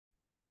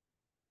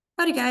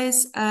Howdy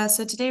guys.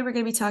 So today we're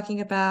going to be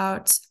talking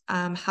about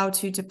how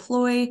to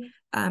deploy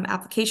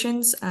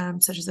applications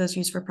such as those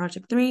used for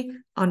Project 3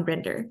 on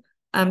Render.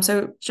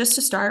 So just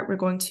to start, we're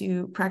going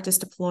to practice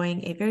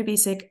deploying a very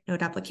basic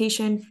Node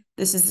application.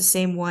 This is the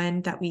same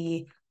one that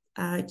we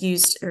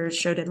used or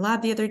showed in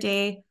lab the other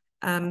day.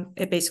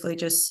 It basically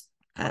just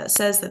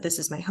says that this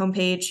is my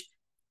homepage.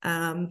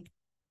 And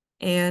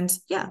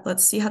yeah,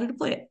 let's see how to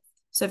deploy it.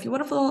 So if you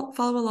want to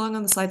follow along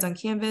on the slides on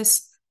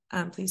Canvas,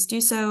 please do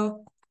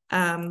so.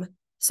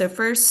 So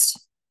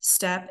first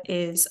step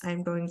is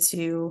I'm going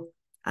to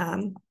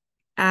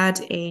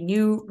add a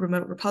new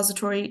remote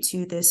repository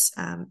to this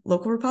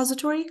local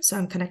repository. So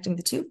I'm connecting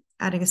the two,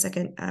 adding a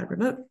second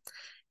remote.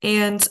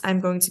 And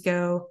I'm going to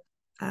go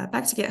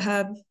back to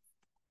GitHub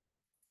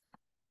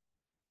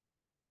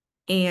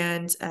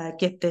and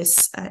get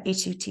this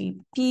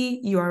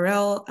HTTP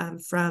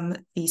URL from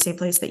the same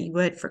place that you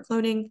would for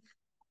cloning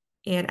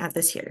and add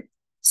this here.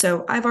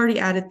 So I've already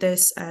added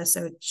this,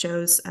 so it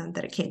shows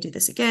that it can't do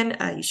this again.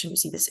 You shouldn't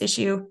see this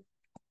issue.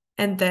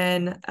 And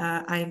then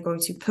I am going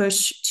to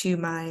push to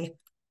my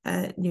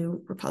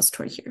new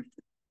repository here.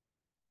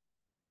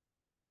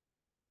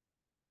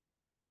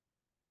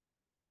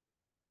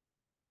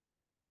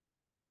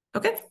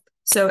 Okay,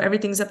 so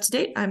everything's up to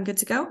date. I'm good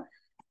to go.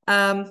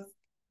 So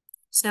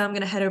now I'm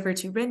going to head over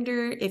to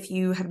Render. If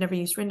you have never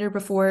used Render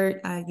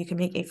before, you can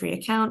make a free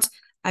account.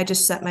 I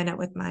just set mine up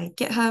with my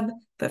GitHub,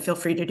 but feel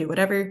free to do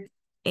whatever.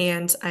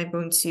 And I'm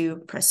going to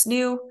press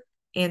New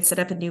and set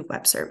up a new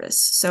web service.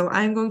 So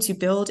I'm going to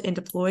build and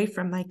deploy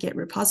from my Git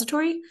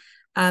repository.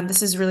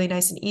 This is really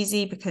nice and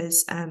easy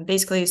because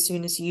basically as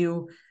soon as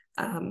you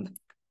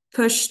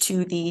push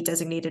to the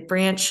designated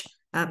branch,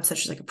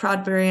 such as like a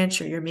prod branch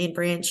or your main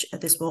branch,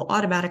 this will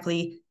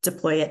automatically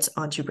deploy it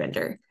onto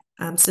Render.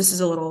 So this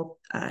is a little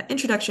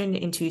introduction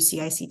into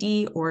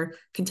CI/CD or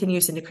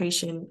continuous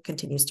integration,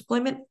 continuous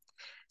deployment.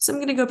 So I'm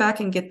going to go back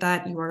and get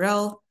that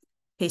URL,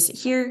 paste it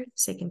here,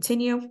 say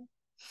continue.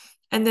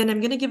 And then I'm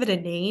going to give it a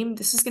name.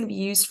 This is going to be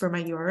used for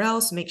my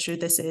URL, so make sure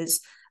this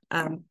is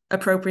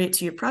appropriate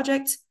to your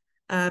project.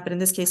 But in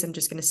this case, I'm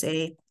just going to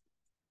say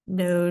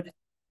Node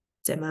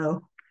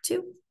Demo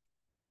 2.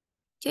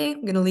 Okay,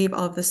 I'm going to leave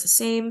all of this the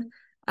same.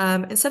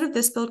 Instead of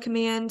this build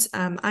command,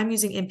 I'm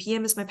using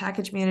npm as my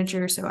package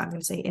manager, so I'm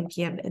going to say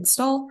npm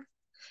install.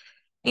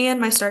 And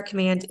my start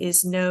command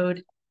is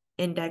node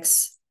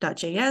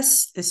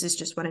index.js. This is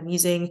just what I'm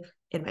using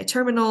in my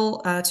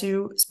terminal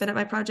to spin up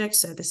my project.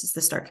 So this is the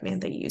start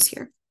command that you use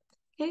here.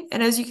 Okay,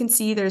 and as you can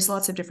see, there's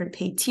lots of different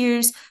paid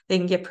tiers. They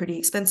can get pretty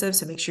expensive,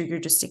 so make sure you're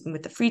just sticking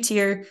with the free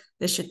tier.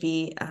 This should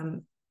be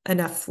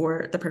enough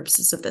for the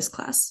purposes of this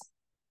class.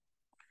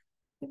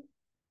 So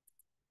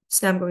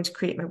now I'm going to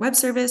create my web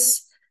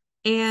service.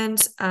 And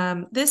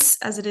this,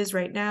 as it is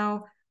right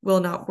now,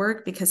 will not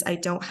work because I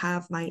don't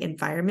have my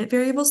environment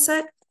variable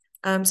set.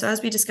 So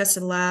as we discussed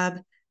in lab,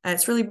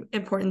 it's really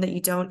important that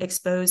you don't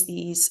expose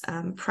these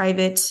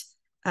private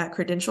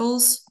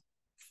credentials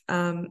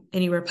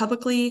anywhere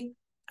publicly.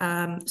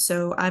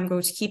 So I'm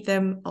going to keep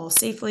them all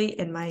safely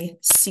in my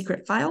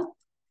secret file.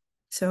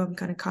 So I'm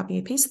going to copy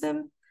and paste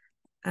them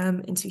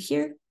into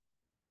here.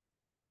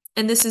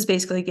 And this is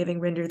basically giving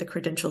Render the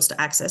credentials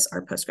to access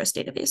our Postgres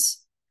database.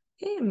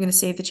 Okay, I'm going to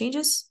save the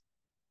changes.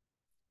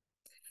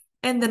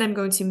 And then I'm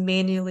going to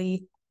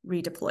manually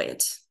redeploy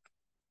it.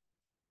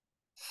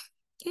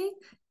 Okay,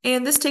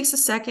 and this takes a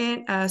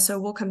second, so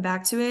we'll come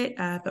back to it.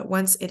 But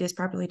once it is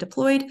properly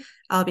deployed,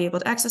 I'll be able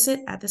to access it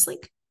at this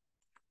link.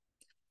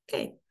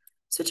 Okay,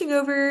 switching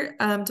over,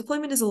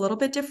 deployment is a little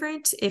bit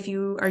different if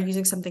you are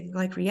using something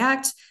like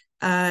React,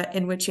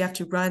 in which you have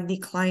to run the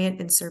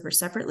client and server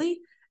separately.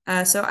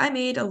 So I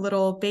made a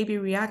little baby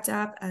React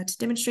app to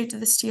demonstrate to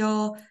this to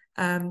y'all.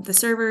 The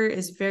server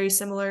is very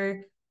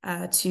similar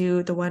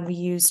to the one we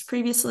used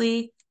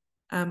previously,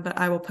 but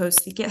I will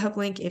post the GitHub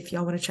link if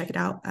y'all want to check it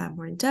out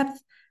more in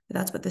depth. But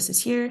that's what this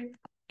is here.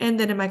 And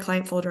then in my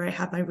client folder, I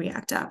have my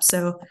React app.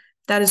 So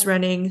that is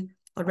running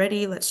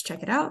already. Let's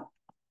check it out.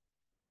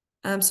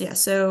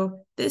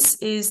 So this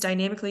is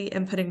dynamically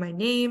inputting my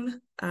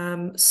name.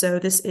 So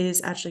this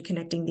is actually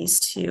connecting these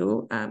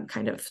two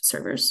kind of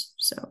servers.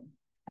 So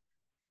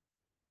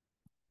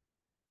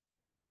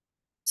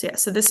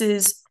so this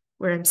is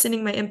where I'm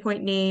sending my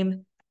endpoint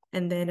name.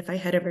 And then if I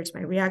head over to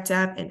my React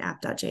app and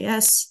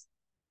app.js,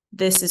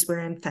 this is where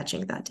I'm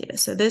fetching that data.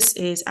 So this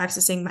is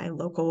accessing my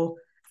local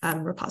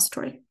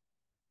repository.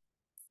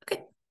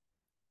 Okay.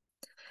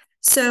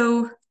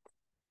 So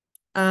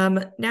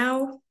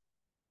now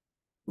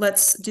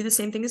let's do the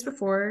same thing as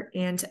before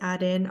and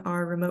add in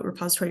our remote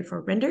repository for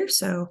Render.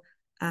 So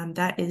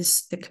that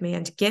is the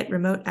command git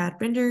remote add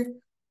render,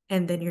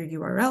 and then your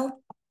URL.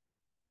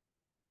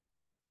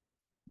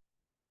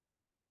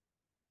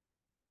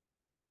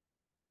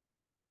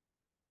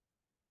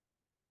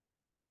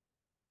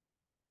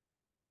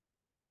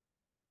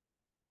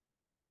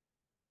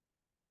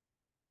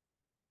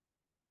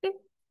 Okay.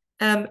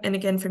 And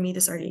again, for me,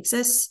 this already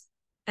exists.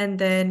 And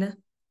then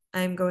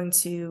I'm going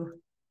to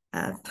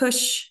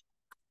push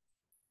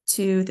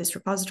to this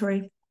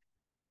repository.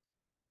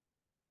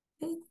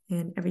 Okay.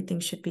 and everything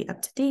should be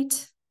up to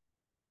date.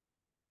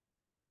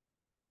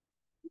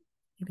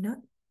 Maybe not.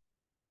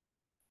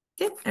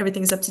 Okay,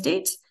 everything's up to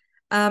date.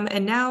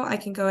 And now I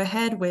can go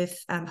ahead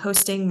with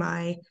hosting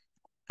my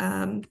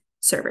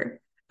server.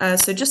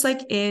 So just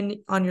like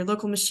on your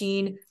local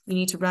machine, you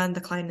need to run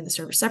the client and the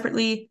server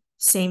separately.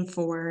 Same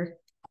for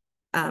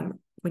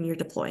when you're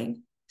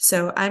deploying.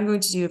 So I'm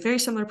going to do a very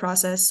similar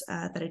process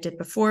that I did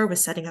before with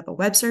setting up a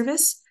web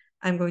service.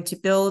 I'm going to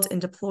build and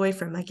deploy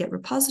from my Git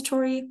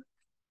repository.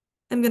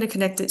 I'm going to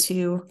connect it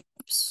to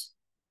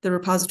the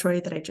repository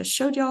that I just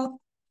showed y'all.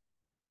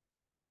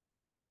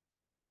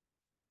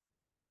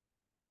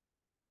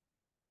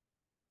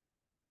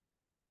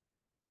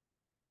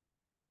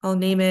 I'll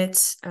name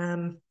it,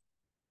 I'll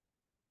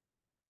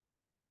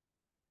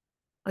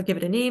give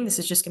it a name. This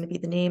is just going to be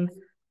the name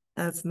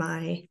of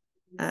my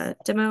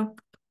demo.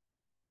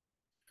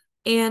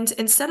 And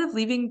instead of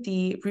leaving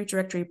the root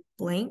directory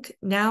blank,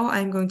 now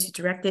I'm going to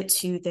direct it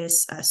to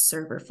this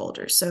server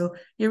folder. So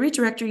your root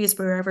directory is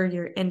wherever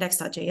your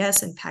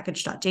index.js and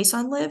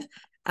package.json live.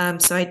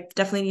 So I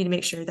definitely need to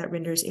make sure that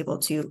render is able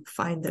to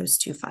find those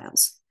two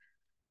files.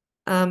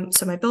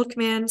 So my build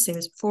command, same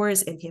as before,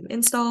 is npm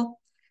install.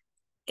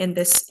 And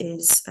this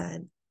is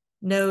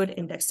node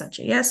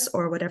index.js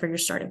or whatever your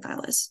starting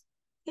file is.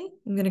 Okay,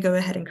 I'm going to go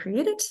ahead and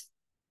create it.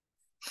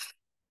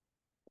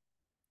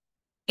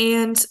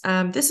 And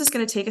this is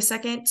going to take a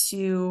second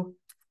to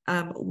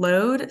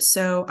load.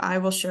 So I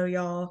will show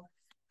y'all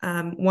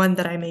one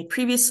that I made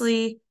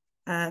previously,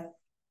 PREN,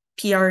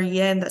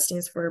 that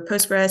stands for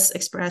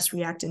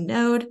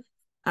Postgres-Express-React-Node.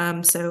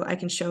 So I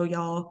can show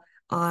y'all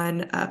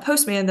on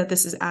Postman that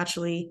this is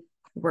actually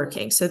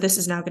working. So this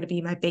is now going to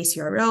be my base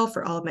URL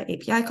for all of my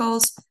API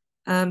calls.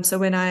 So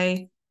when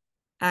I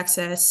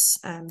access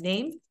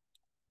name,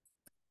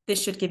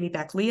 this should give me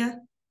back Leah.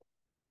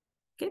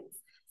 Okay,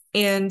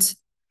 and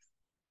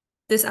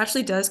this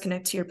actually does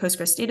connect to your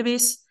Postgres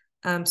database.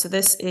 So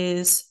this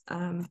is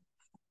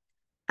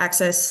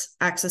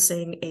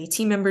accessing a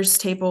team members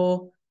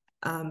table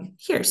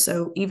here.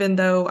 So even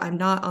though I'm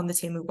not on the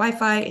Tamu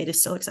Wi-Fi, it is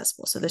still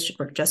accessible. So this should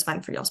work just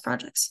fine for y'all's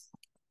projects.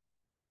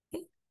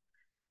 Okay.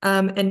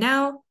 And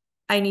now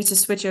I need to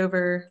switch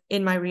over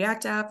in my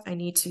React app. I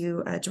need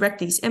to direct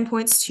these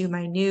endpoints to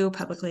my new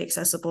publicly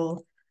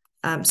accessible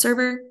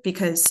server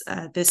because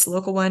this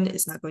local one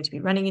is not going to be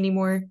running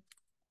anymore.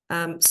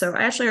 So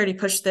I actually already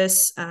pushed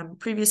this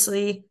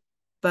previously,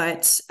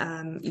 but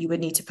you would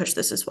need to push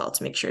this as well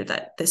to make sure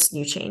that this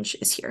new change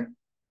is here.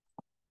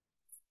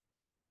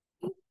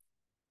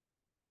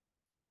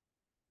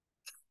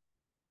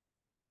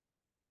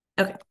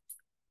 Okay.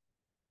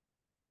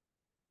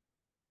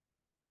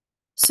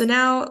 So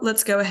now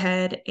let's go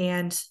ahead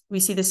and we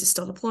see this is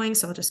still deploying,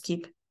 so I'll just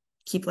keep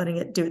letting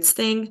it do its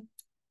thing.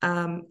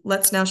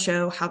 Let's now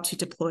show how to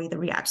deploy the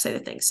React side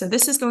of things. So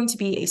this is going to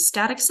be a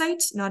static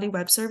site, not a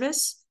web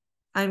service.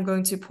 I'm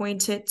going to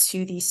point it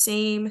to the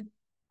same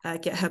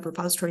GitHub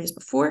repository as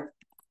before.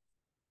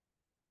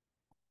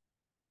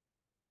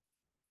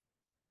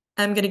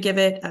 I'm going to give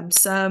it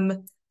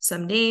some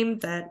name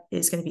that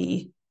is going to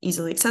be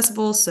easily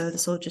accessible. So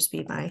this will just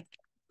be my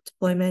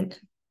deployment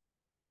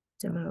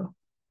demo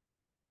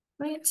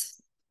client.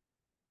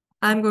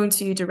 I'm going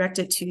to direct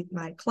it to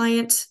my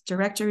client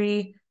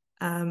directory.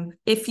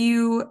 If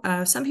you,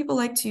 some people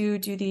like to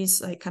do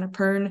these like kind of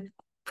PERN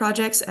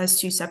projects as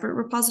two separate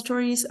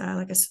repositories,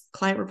 like a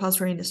client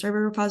repository and a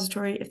server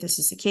repository. If this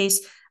is the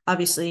case,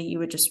 obviously you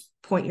would just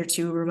point your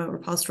two remote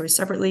repositories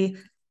separately.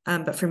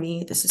 But for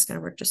me, this is going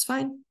to work just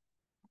fine.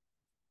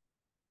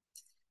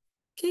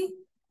 Okay,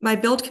 my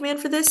build command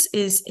for this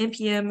is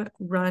npm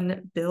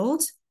run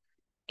build.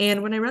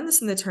 And when I run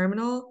this in the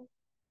terminal,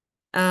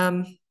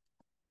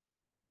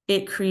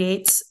 it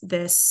creates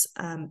this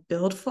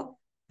build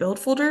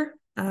folder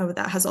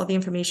that has all the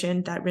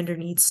information that render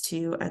needs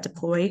to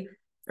deploy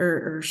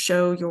or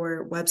show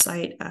your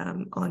website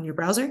on your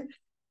browser.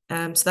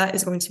 So that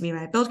is going to be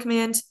my build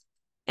command.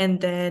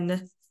 And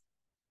then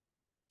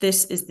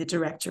this is the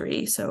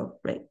directory. So,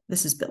 right,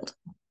 this is build.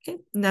 Okay,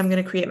 now I'm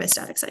going to create my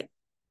static site.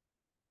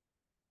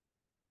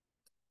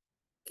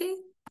 Okay,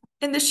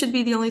 and this should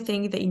be the only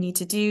thing that you need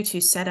to do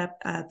to set up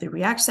the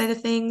React side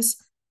of things.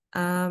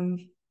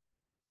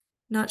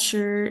 Not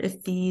sure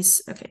if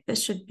these, okay,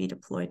 this should be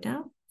deployed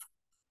now.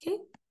 Okay.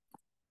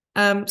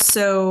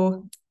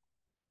 So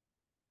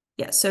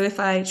yeah, so if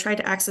I try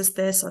to access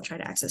this, I'll try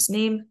to access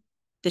name.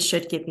 This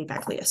should give me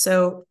back Leah.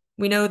 So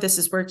we know this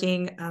is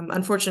working.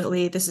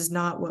 Unfortunately, this is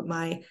not what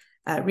my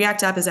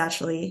React app is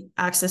actually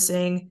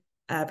accessing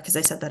because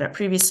I set that up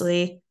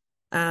previously.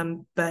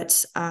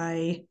 But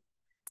I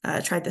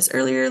tried this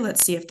earlier.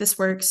 Let's see if this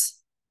works.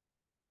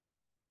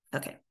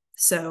 Okay,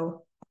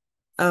 so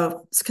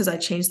oh, it's because I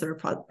changed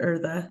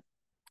the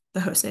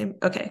host name.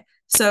 Okay,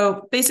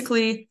 so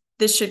basically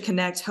this should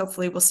connect.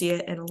 Hopefully we'll see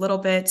it in a little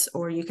bit,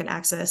 or you can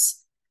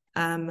access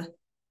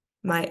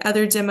my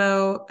other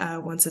demo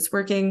once it's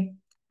working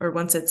or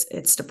once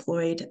it's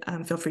deployed.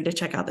 Feel free to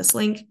check out this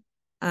link.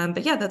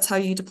 But yeah, that's how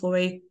you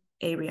deploy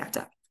a React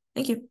app.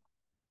 Thank you.